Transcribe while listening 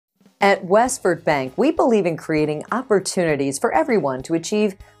At Westfort Bank, we believe in creating opportunities for everyone to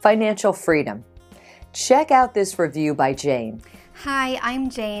achieve financial freedom. Check out this review by Jane. Hi, I'm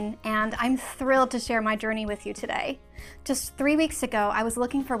Jane, and I'm thrilled to share my journey with you today. Just 3 weeks ago, I was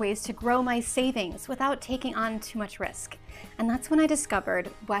looking for ways to grow my savings without taking on too much risk, and that's when I discovered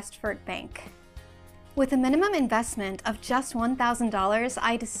Westfort Bank. With a minimum investment of just $1,000,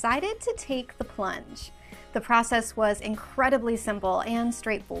 I decided to take the plunge. The process was incredibly simple and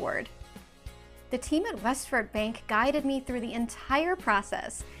straightforward. The team at Westfort Bank guided me through the entire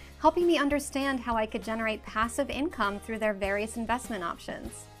process, helping me understand how I could generate passive income through their various investment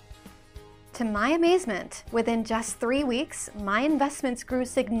options. To my amazement, within just 3 weeks, my investments grew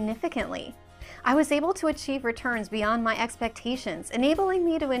significantly. I was able to achieve returns beyond my expectations, enabling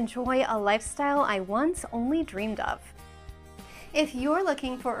me to enjoy a lifestyle I once only dreamed of. If you're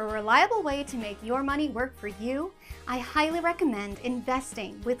looking for a reliable way to make your money work for you, I highly recommend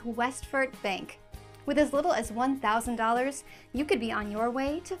investing with Westfort Bank. With as little as $1,000, you could be on your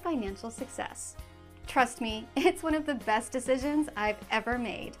way to financial success. Trust me, it's one of the best decisions I've ever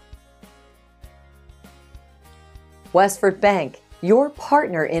made. Westfort Bank, your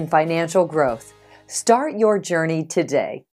partner in financial growth. Start your journey today.